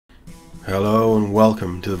Hello and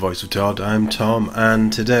welcome to the Voice of Todd. I'm Tom,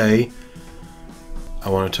 and today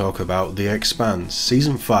I want to talk about The Expanse,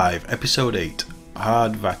 Season 5, Episode 8,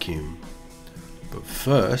 Hard Vacuum. But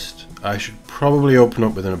first, I should probably open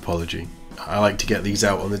up with an apology. I like to get these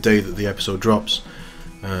out on the day that the episode drops.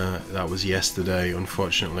 That was yesterday,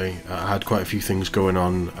 unfortunately. I had quite a few things going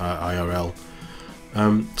on IRL.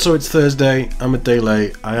 So it's Thursday, I'm a day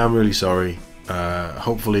late, I am really sorry.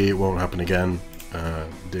 Hopefully it won't happen again.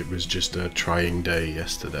 It was just a trying day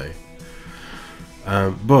yesterday.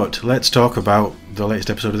 But let's talk about the latest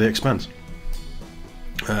episode of The Expanse.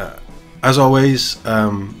 As always,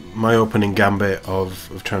 my opening gambit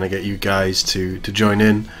of trying to get you guys to join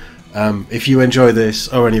in. If you enjoy this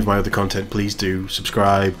or any of my other content, please do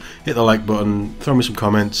subscribe, hit the like button, throw me some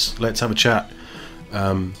comments, let's have a chat.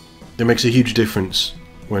 It makes a huge difference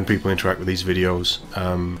when people interact with these videos.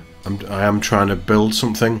 I am trying to build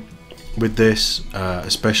something with this,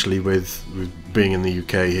 especially with being in the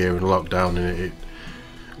UK here in lockdown and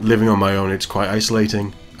living on my own. It's quite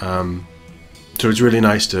isolating, so it's really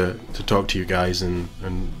nice to talk to you guys and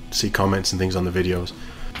see comments and things on the videos.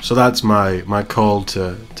 So that's my call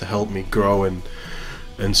to help me grow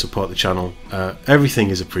and support the channel. Everything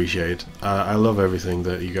is appreciated. I love everything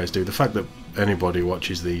that you guys do. The fact that anybody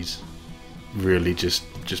watches these really just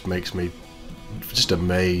makes me just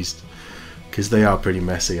amazed, because they are pretty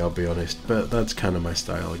messy, I'll be honest, but that's kind of my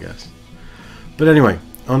style, I guess. But anyway,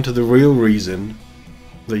 on to the real reason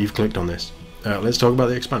that you've clicked on this. Let's talk about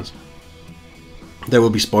The Expanse. There will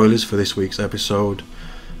be spoilers for this week's episode,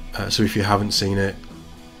 so if you haven't seen it,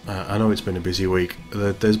 I know it's been a busy week.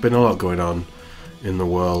 There's been a lot going on in the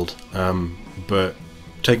world, but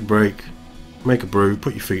take a break, make a brew,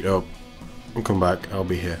 put your feet up, and come back. I'll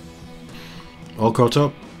be here. All caught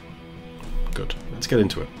up? Good. Let's get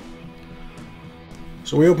into it.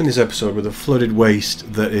 So we open this episode with a flooded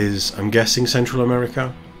waste that is, I'm guessing, Central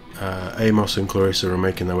America. Amos and Clarissa are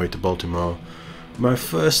making their way to Baltimore. My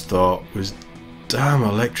first thought was, damn,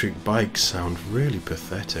 electric bikes sound really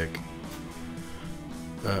pathetic.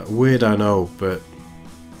 Weird, I know, but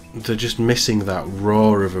they're just missing that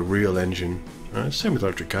roar of a real engine. Same with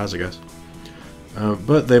electric cars, I guess.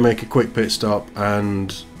 But they make a quick pit stop,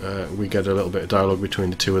 and we get a little bit of dialogue between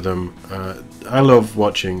the two of them. I love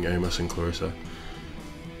watching Amos and Clarissa.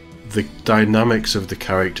 The dynamics of the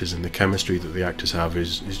characters and the chemistry that the actors have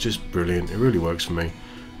is just brilliant. It really works for me.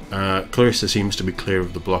 Clarissa seems to be clear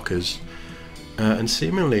of the blockers, and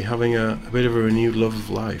seemingly having a bit of a renewed love of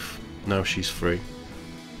life now she's free.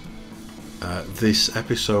 This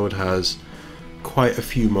episode has quite a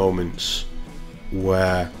few moments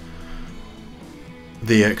where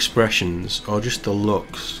the expressions or just the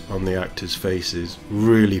looks on the actors' faces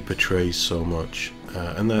really portrays so much.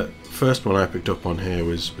 And the first one I picked up on here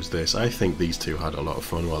was this. I think these two had a lot of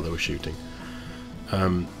fun while they were shooting.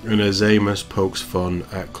 And as Amos pokes fun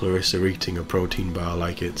at Clarissa eating a protein bar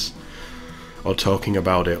or talking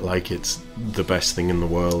about it like it's the best thing in the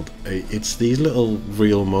world, it's these little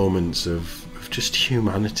real moments of just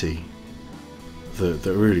humanity that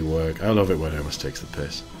really work. I love it when Amos takes the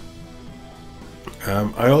piss.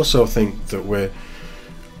 I also think that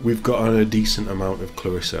we've got on a decent amount of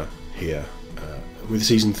Clarissa here. With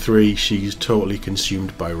season 3, she's totally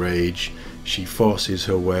consumed by rage. She forces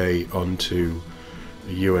her way onto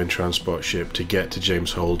a UN transport ship to get to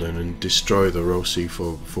James Holden and destroy the Rosie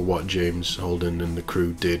for what James Holden and the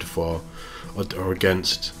crew did for or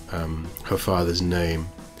against her father's name.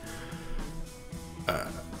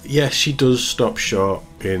 Yes, she does stop short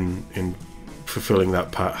in fulfilling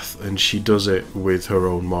that path, and she does it with her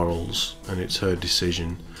own morals, and it's her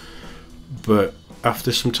decision. But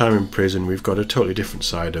after some time in prison, we've got a totally different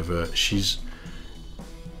side of her. She's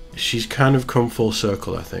kind of come full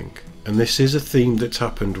circle, I think, and this is a theme that's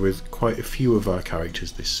happened with quite a few of our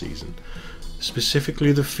characters this season,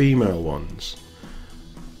 specifically the female ones.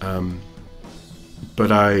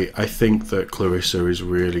 But I think that Clarissa is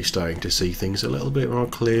really starting to see things a little bit more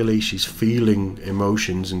clearly. She's feeling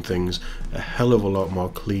emotions and things a hell of a lot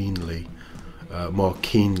more keenly,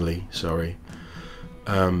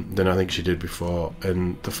 than I think she did before.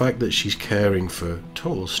 And the fact that she's caring for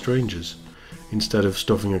total strangers instead of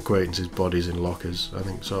stuffing acquaintances' bodies in lockers, I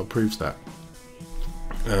think sort of proves that.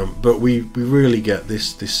 But we really get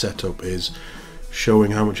this setup is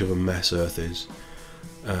showing how much of a mess Earth is,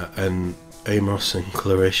 and Amos and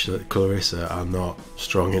Clarissa are not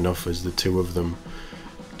strong enough as the two of them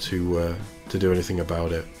to do anything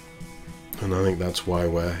about it. And I think that's why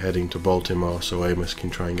we're heading to Baltimore, so Amos can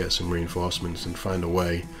try and get some reinforcements and find a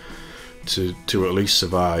way to at least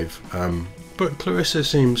survive. But Clarissa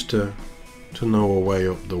seems to know a way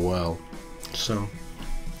up the well, so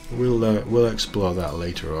we'll explore that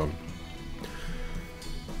later on.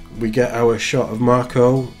 We get our shot of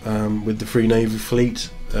Marco with the Free Navy fleet.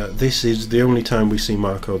 This is the only time we see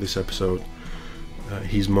Marco this episode.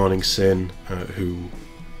 He's mourning Sin, who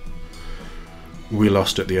we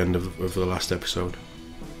lost at the end of the last episode.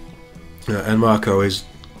 And Marco is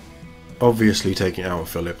obviously taking it out on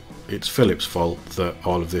Philip. It's Philip's fault that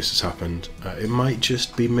all of this has happened. It might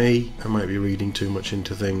just be me, I might be reading too much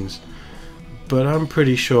into things, but I'm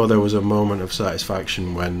pretty sure there was a moment of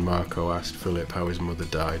satisfaction when Marco asked Philip how his mother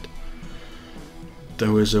died.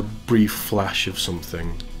 There was a brief flash of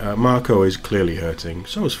something. Marco is clearly hurting,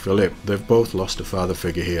 so is Philip. They've both lost a father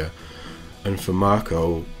figure here, and for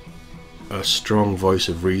Marco, a strong voice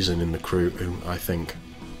of reason in the crew, I think.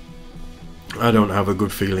 I don't have a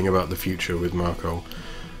good feeling about the future with Marco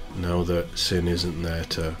now that Sin isn't there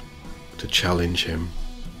to challenge him.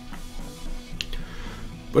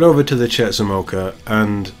 But over to the Chetzamoka,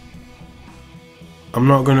 and I'm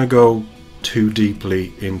not going to go too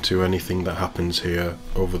deeply into anything that happens here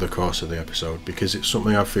over the course of the episode, because it's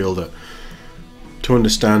something I feel that to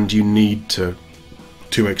understand you need to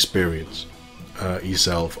experience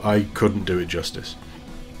yourself. I couldn't do it justice.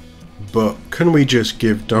 But can we just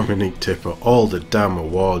give Dominique Tipper all the damn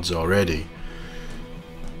awards already?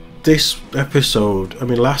 This episode, I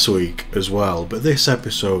mean last week as well, but this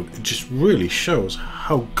episode, it just really shows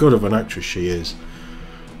how good of an actress she is.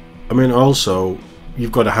 I mean, also,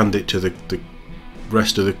 you've got to hand it to the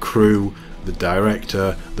rest of the crew, the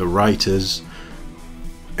director, the writers.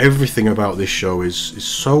 Everything about this show is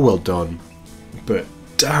so well done, but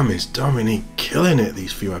damn, is Dominique killing it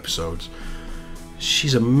these few episodes.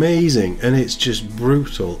 She's amazing, and it's just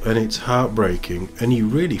brutal, and it's heartbreaking, and you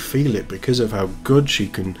really feel it because of how good she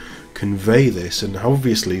can convey this, and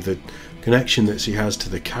obviously the connection that she has to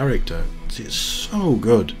the character. It's so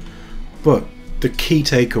good. But the key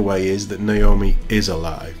takeaway is that Naomi is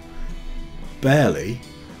alive. Barely,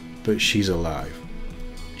 but she's alive.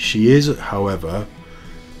 She is, however,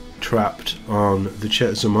 trapped on the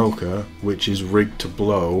Chetzamoka, which is rigged to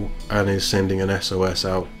blow and is sending an SOS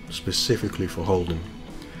out specifically for Holden.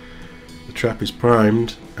 The trap is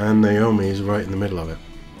primed and Naomi is right in the middle of it.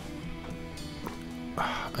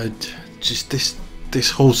 Just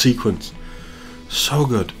this whole sequence, so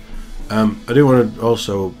good. I do want to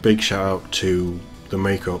also big shout out to the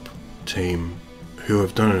makeup team, who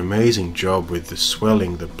have done an amazing job with the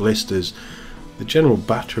swelling, the blisters, the general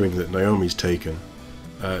battering that Naomi's taken.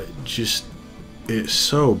 It's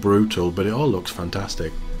so brutal, but it all looks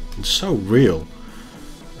fantastic and so real.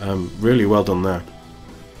 Really well done there.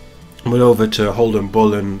 But over to Holden,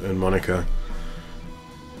 Bull and Monica.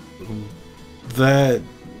 They're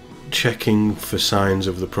checking for signs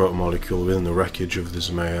of the protomolecule within the wreckage of the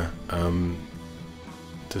Zmaya.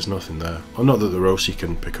 There's nothing there. Well, not that the Rosi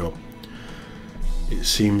can pick up. It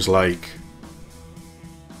seems like...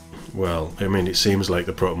 Well, I mean, it seems like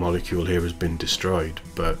the protomolecule here has been destroyed,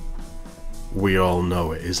 but we all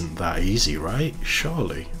know it isn't that easy, right?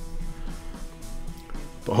 Surely.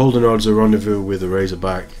 But Holden orders a rendezvous with the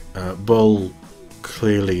Razorback. Bull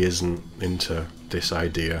clearly isn't into this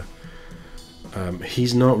idea.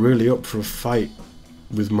 He's not really up for a fight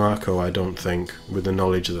with Marco, I don't think, with the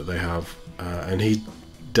knowledge that they have. And he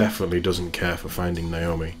definitely doesn't care for finding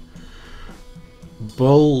Naomi.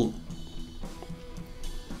 Bull...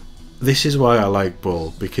 This is why I like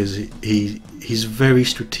Bull, because he's very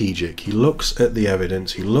strategic. He looks at the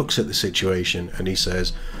evidence, he looks at the situation, and he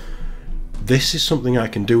says, this is something I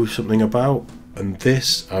can do something about, and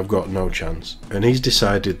this I've got no chance. And he's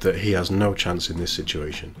decided that he has no chance in this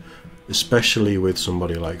situation, especially with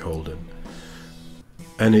somebody like Holden.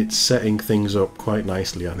 And it's setting things up quite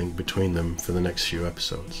nicely, I think, between them for the next few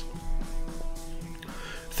episodes.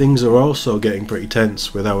 Things are also getting pretty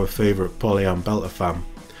tense with our favourite Polyan Belter fam.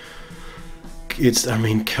 I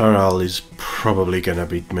mean, Caral is probably going to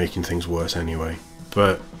be making things worse anyway,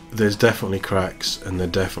 but there's definitely cracks, and they're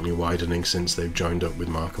definitely widening since they've joined up with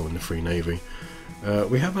Marco in the Free Navy.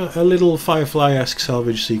 We have a little Firefly-esque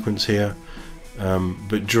salvage sequence here,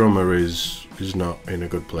 but Drummer is not in a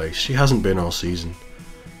good place. She hasn't been all season.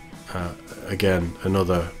 Again,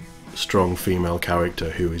 another strong female character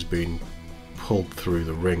who is being pulled through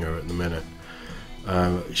the ringer at the minute.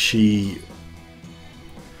 She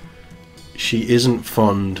isn't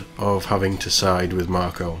fond of having to side with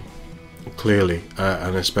Marco, clearly,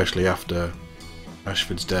 and especially after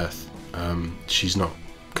Ashford's death. She's not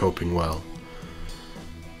coping well,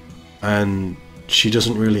 and she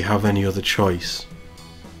doesn't really have any other choice,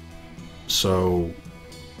 so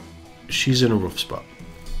she's in a rough spot.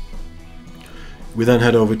 We then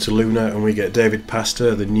head over to Luna and we get David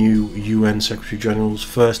Pastor, the new UN Secretary General's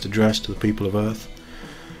first address to the people of Earth.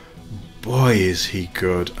 Boy, is he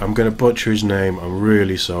good. I'm going to butcher his name, I'm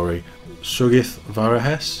really sorry. Sugith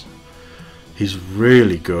Varahes? He's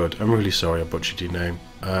really good. I'm really sorry I butchered your name.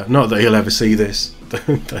 Not that he'll ever see this,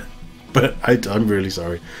 but I'm really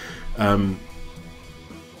sorry.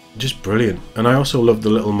 Just brilliant. And I also love the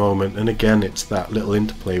little moment, and again it's that little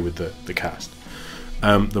interplay with the cast.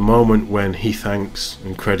 The moment when he thanks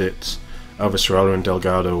and credits Avasarala and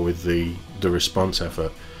Delgado with the response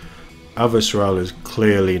effort. Avasarala is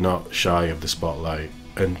clearly not shy of the spotlight,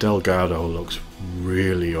 and Delgado looks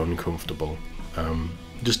really uncomfortable.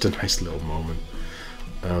 Just a nice little moment.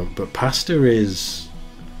 But Pastor is,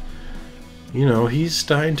 you know, he's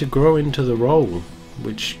starting to grow into the role,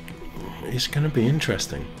 which is going to be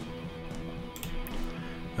interesting.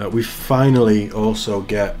 We finally also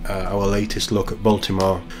get our latest look at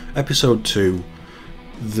Baltimore. Episode 2,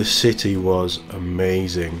 the city was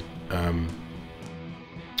amazing.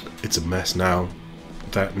 It's a mess now.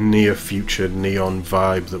 That near-future neon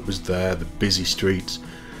vibe that was there, the busy streets,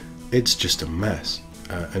 it's just a mess.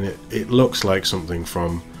 And it looks like something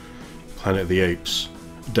from Planet of the Apes,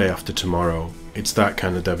 Day After Tomorrow. It's that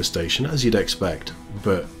kind of devastation, as you'd expect,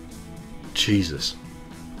 but Jesus.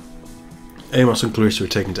 Amos and Clarissa are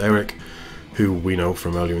taken to Eric, who we know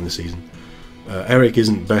from earlier in the season. Eric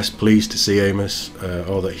isn't best pleased to see Amos,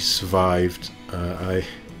 or that he survived.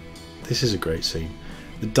 This is a great scene.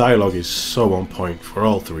 The dialogue is so on point for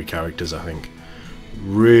all three characters, I think.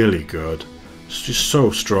 Really good. It's just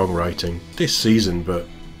so strong writing this season, but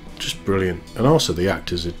just brilliant. And also the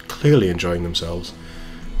actors are clearly enjoying themselves.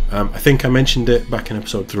 I think I mentioned it back in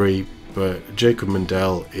episode 3, but Jacob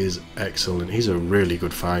Mundell is excellent. He's a really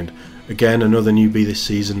good find. Again, another newbie this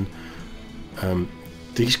season.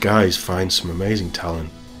 These guys find some amazing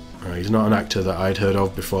talent. He's not an actor that I'd heard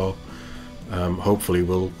of before. Hopefully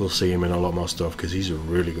we'll see him in a lot more stuff, because he's a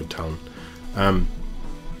really good talent.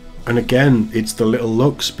 And again, it's the little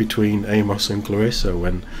looks between Amos and Clarissa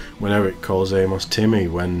when Eric calls Amos Timmy,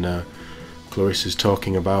 when Clarissa's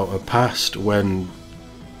talking about her past, when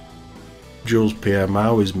Jules Pierre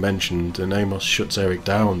Mao is mentioned and Amos shuts Eric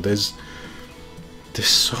down. There's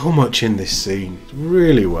so much in this scene. It's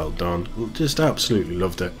really well done. Just absolutely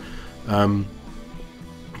loved it.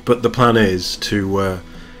 But the plan is to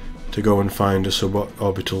go and find a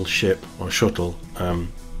suborbital ship or shuttle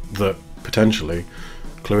that potentially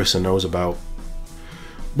Clarissa knows about,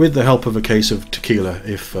 with the help of a case of tequila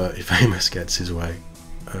if Amos gets his way.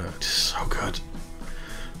 Just so good.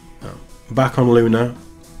 Back on Luna,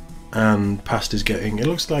 and Past is getting, it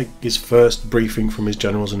looks like, his first briefing from his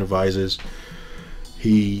generals and advisors.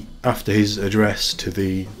 He, after his address to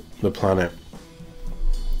the planet,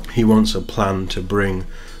 he wants a plan to bring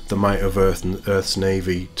the might of Earth's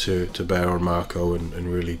navy to bear on Marco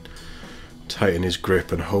and really tighten his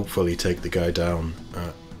grip and hopefully take the guy down.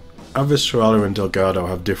 Avasarala and Delgado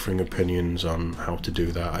have differing opinions on how to do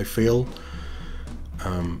that, I feel.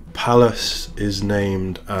 Pallas is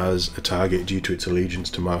named as a target due to its allegiance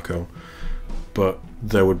to Marco, but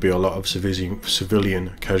there would be a lot of civilian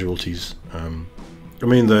casualties. I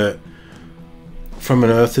mean, from an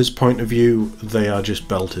Earther's point of view, they are just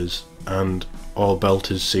belters, and all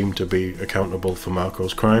belters seem to be accountable for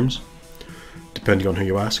Marco's crimes, depending on who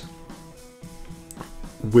you ask.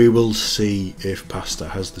 We will see if Pasta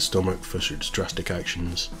has the stomach for such drastic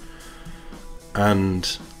actions,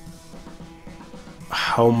 and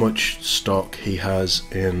how much stock he has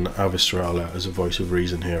in Avasarala as a voice of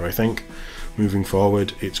reason here. I think moving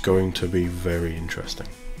forward it's going to be very interesting.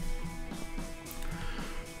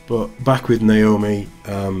 But back with Naomi,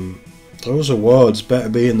 those awards better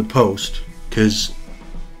be in the post, because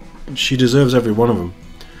she deserves every one of them.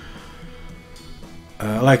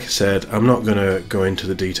 Like I said, I'm not going to go into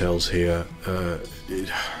the details here.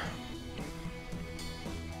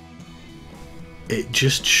 It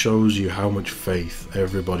just shows you how much faith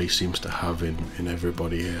everybody seems to have in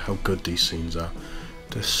everybody here, how good these scenes are.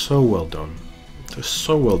 They're so well done. They're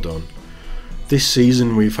so well done. This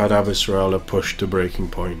season we've had Avasarala pushed to breaking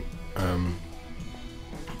point.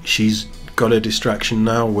 She's got a distraction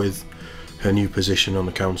now with her new position on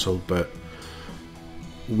the council, but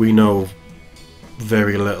we know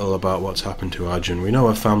very little about what's happened to Arjun. We know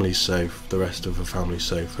her family's safe, the rest of her family's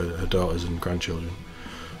safe, her daughters and grandchildren,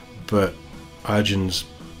 but Arjun's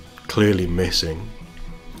clearly missing.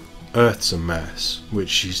 Earth's a mess, which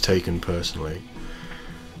she's taken personally.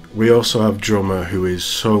 We also have Drummer, who is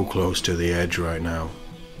so close to the edge right now,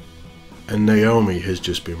 and Naomi has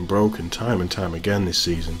just been broken time and time again this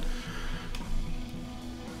season.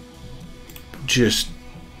 Just,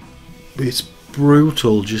 it's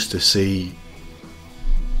brutal just to see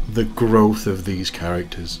the growth of these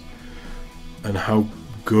characters and how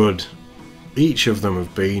good each of them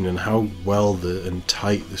have been and how well and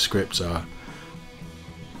tight the scripts are.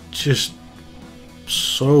 Just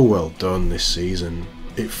so well done this season.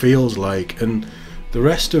 It feels like, and the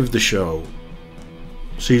rest of the show,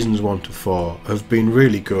 seasons 1 to 4, have been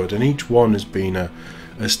really good, and each one has been a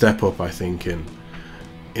step up, I think, in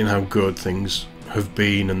how good things have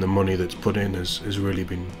been, and the money that's put in has really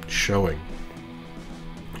been showing.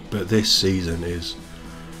 But this season is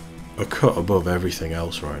a cut above everything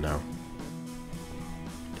else right now.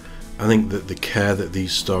 I think that the care that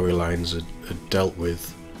these storylines are dealt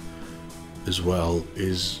with as well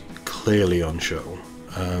is clearly on show.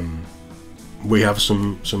 We have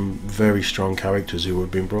some very strong characters who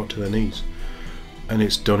have been brought to their knees, and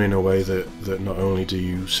it's done in a way that not only do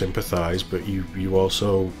you sympathise, but you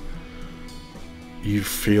also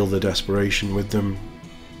feel the desperation with them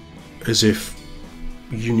as if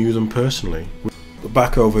you knew them personally.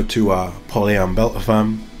 Back over to our Polly-Ann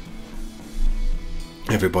Belter.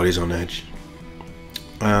 Everybody's on edge,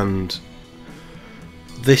 and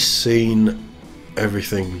this scene,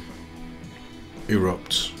 everything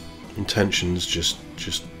erupts, and tensions just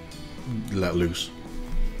let loose.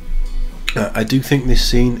 I do think this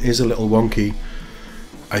scene is a little wonky.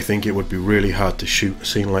 I think it would be really hard to shoot a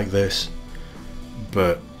scene like this,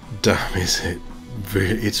 but damn, is it!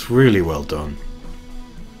 It's really well done.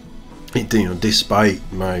 Despite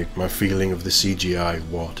my feeling of the CGI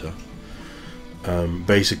water,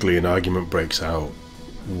 basically an argument breaks out.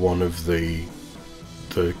 One of the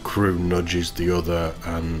crew nudges the other,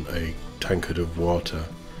 and a tankard of water,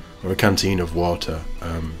 or a canteen of water,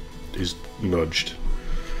 is nudged,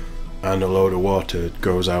 and a load of water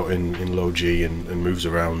goes out in low G and moves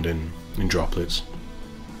around in droplets.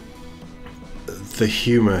 The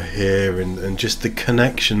humour here and just the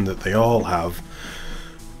connection that they all have,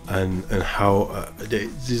 and how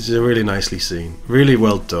it's a really nicely seen, really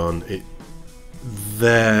well done.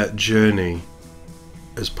 Their journey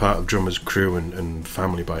as part of Drummer's crew and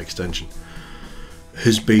family by extension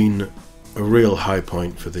has been a real high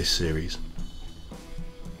point for this series,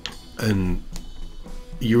 and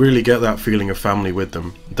you really get that feeling of family with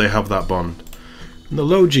them. They have that bond. And the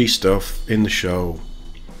low G stuff in the show,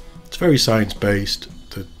 it's very science based.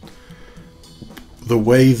 The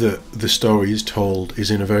way that the story is told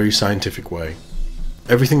is in a very scientific way.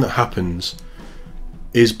 Everything that happens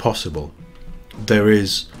is possible. There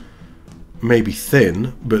is maybe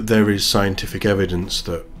thin, but there is scientific evidence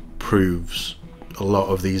that proves a lot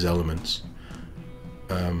of these elements.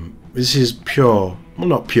 This is pure, well,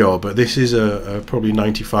 not pure, but this is a probably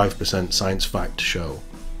 95% science fact show.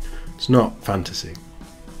 It's not fantasy,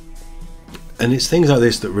 and it's things like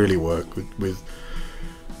this that really work with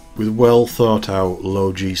well thought out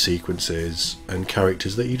low G sequences and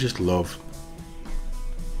characters that you just love.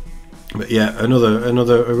 But yeah, a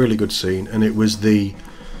really good scene, and it was the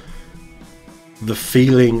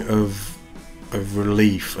feeling of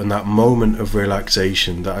relief and that moment of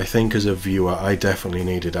relaxation that I think as a viewer I definitely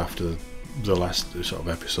needed after the last sort of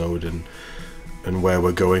episode and where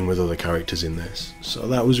we're going with other characters in this. So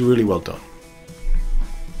that was really well done.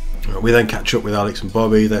 We then catch up with Alex and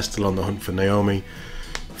Bobby. They're still on the hunt for Naomi.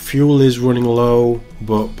 Fuel is running low,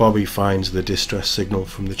 but Bobby finds the distress signal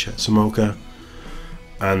from the Chetsamoka,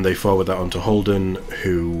 and they forward that onto Holden,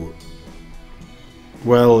 who,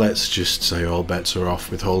 well, let's just say all bets are off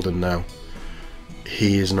with Holden now.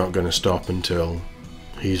 He is not going to stop until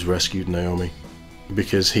he's rescued Naomi,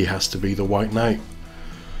 because he has to be the White Knight,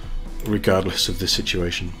 regardless of the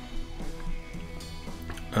situation.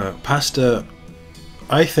 Pastor,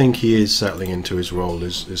 I think he is settling into his role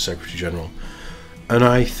as Secretary General, and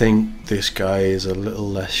I think this guy is a little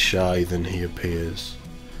less shy than he appears.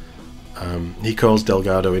 He calls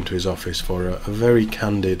Delgado into his office for a very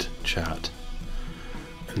candid chat,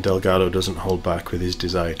 and Delgado doesn't hold back with his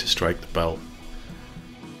desire to strike the belt.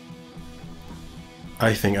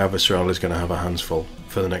 I think Avasral is going to have a hands full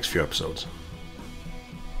for the next few episodes.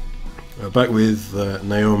 Back with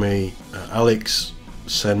Naomi, Alex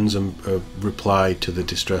sends a reply to the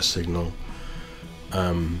distress signal.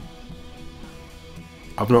 I've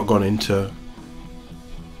not gone into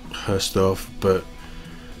her stuff, but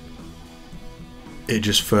it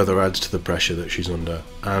just further adds to the pressure that she's under.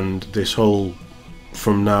 And this whole,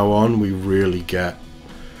 from now on, we really get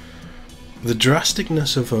the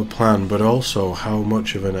drasticness of her plan, but also how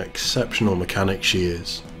much of an exceptional mechanic she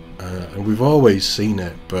is. And we've always seen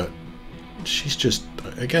it, but she's just,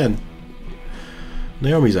 again,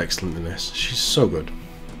 Naomi's excellent in this. She's so good.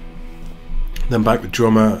 Then back with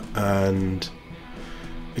Drummer, and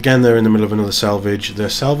Again, they're in the middle of another salvage. They're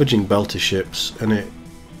salvaging belter ships, and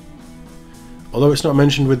although it's not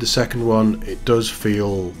mentioned with the second one, it does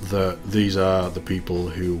feel that these are the people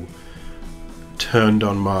who turned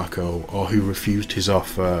on Marco, or who refused his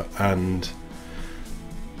offer. And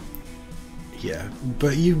yeah,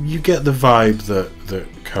 but you get the vibe that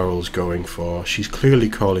Carol's going for. She's clearly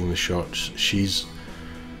calling the shots.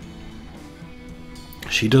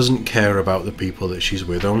 She doesn't care about the people that she's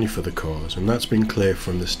with, only for the cause, and that's been clear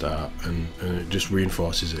from the start, and it just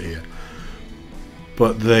reinforces it here.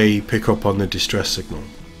 But they pick up on the distress signal,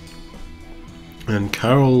 and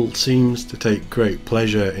Carol seems to take great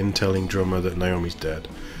pleasure in telling Drummer that Naomi's dead.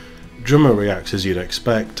 Drummer reacts as you'd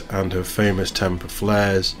expect, and her famous temper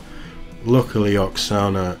flares. Luckily,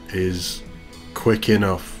 Oksana is quick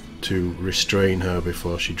enough to restrain her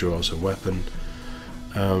before she draws her weapon,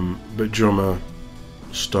 but Drummer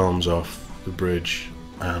storms off the bridge,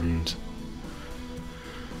 and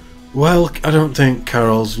well, I don't think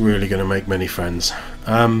Carol's really going to make many friends.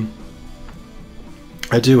 I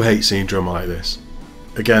do hate seeing Drummer like this.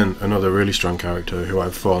 Again, another really strong character who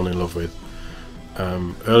I've fallen in love with.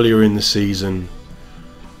 Earlier in the season,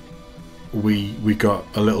 we got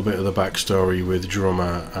a little bit of the backstory with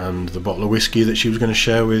Drummer and the bottle of whiskey that she was going to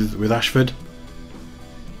share with Ashford.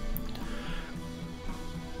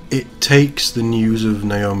 It takes the news of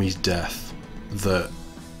Naomi's death that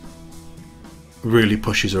really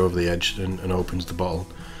pushes her over the edge and opens the bottle.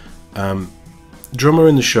 Drummer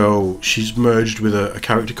in the show, she's merged with a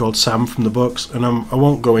character called Sam from the books, and I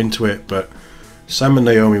won't go into it, but Sam and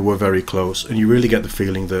Naomi were very close, and you really get the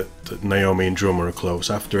feeling that Naomi and Drummer are close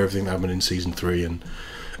after everything that happened in season 3, and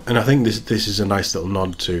I think this is a nice little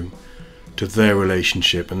nod to their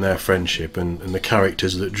relationship and their friendship, and the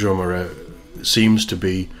characters that Drummer seems to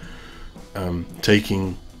be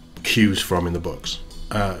taking cues from in the books.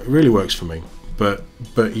 It really works for me, but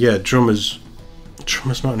yeah, Drummer's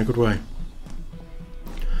not in a good way.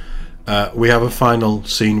 We have a final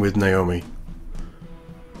scene with Naomi.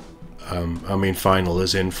 I mean final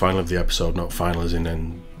as in final of the episode, not final as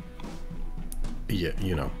in yeah,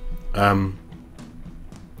 you know. I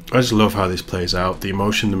just love how this plays out. The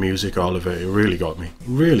emotion, the music, all of it. It really got me.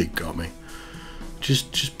 Really got me.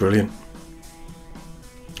 Just brilliant.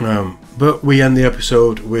 But we end the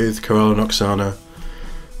episode with Carol and Oksana.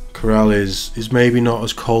 Carol is maybe not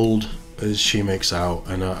as cold as she makes out,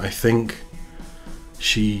 and I think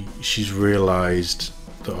she's realised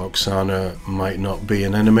that Oksana might not be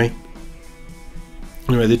an enemy.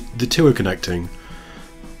 Anyway, the two are connecting,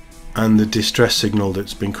 and the distress signal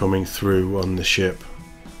that's been coming through on the ship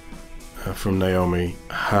from Naomi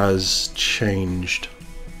has changed,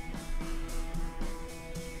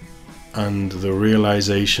 and the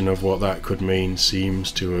realisation of what that could mean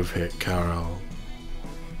seems to have hit Carol.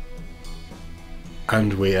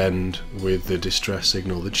 And we end with the distress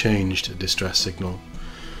signal, the changed distress signal,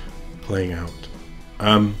 playing out.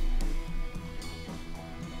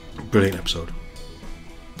 Brilliant episode.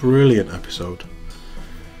 Brilliant episode.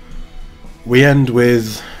 We end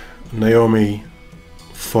with Naomi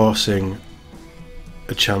forcing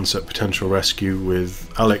a chance at potential rescue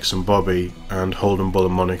with Alex and Bobby, and Holden, Bull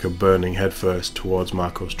and Monica burning headfirst towards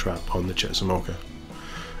Marco's trap on the Chesamoka.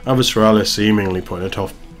 Avis for Alice seemingly put in a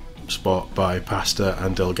tough spot by Pasta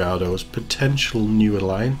and Delgado's potential new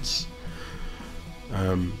alliance.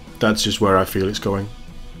 That's just where I feel it's going.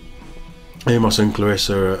 Amos and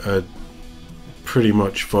Clarissa are pretty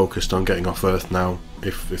much focused on getting off Earth now,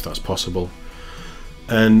 if that's possible.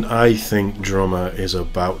 And I think Drummer is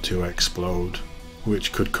about to explode,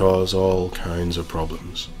 which could cause all kinds of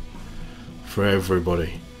problems for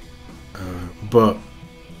everybody. But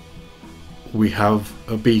we have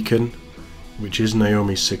a beacon, which is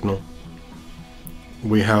Naomi's signal.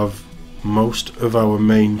 We have most of our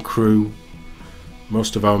main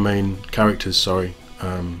characters,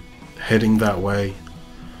 heading that way.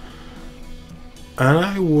 And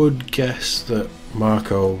I would guess that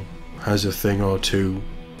Marco has a thing or two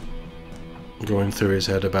going through his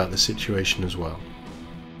head about the situation as well.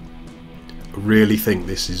 I really think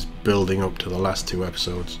this is building up to the last 2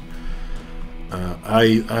 episodes.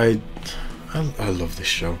 I love this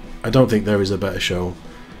show. I don't think there is a better show.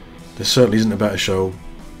 There certainly isn't a better show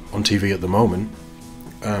on TV at the moment.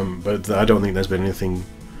 But I don't think there's been anything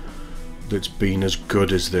that's been as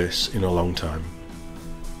good as this in a long time.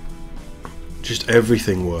 Just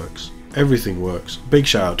everything works. Everything works. Big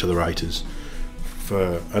shout out to the writers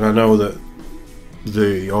and I know that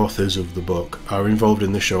the authors of the book are involved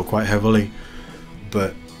in the show quite heavily,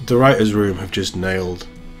 but the writers' room have just nailed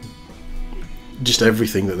just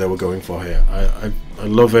everything that they were going for here. I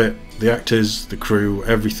love it. The actors, the crew,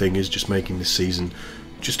 everything is just making this season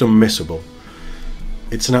just unmissable.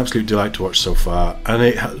 It's an absolute delight to watch so far, and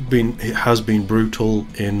it has been brutal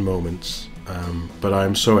in moments, but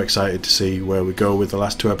I'm so excited to see where we go with the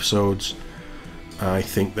last 2 episodes. I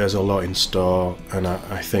think there's a lot in store, and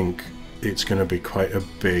I think it's going to be quite a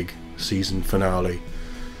big season finale.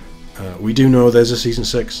 We do know there's a season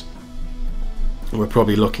 6. We're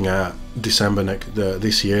probably looking at December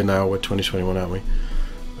this year now. We're 2021, aren't we?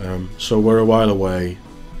 So we're a while away,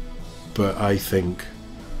 but I think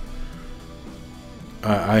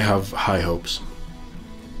I have high hopes,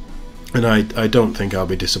 and I don't think I'll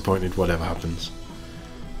be disappointed whatever happens.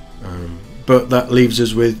 But that leaves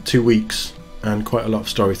us with 2 weeks and quite a lot of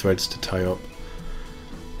story threads to tie up,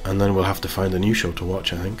 and then we'll have to find a new show to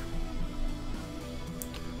watch, I think.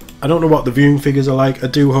 I don't know what the viewing figures are like. I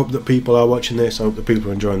do hope that people are watching this. I hope that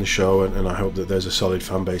people are enjoying the show, and I hope that there's a solid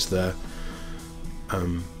fan base there.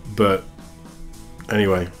 But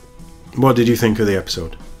anyway, what did you think of the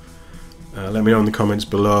episode? Let me know in the comments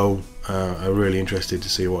below. I'm really interested to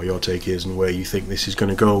see what your take is and where you think this is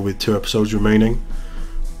going to go with 2 episodes remaining.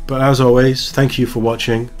 But as always, thank you for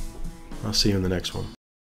watching. I'll see you in the next one.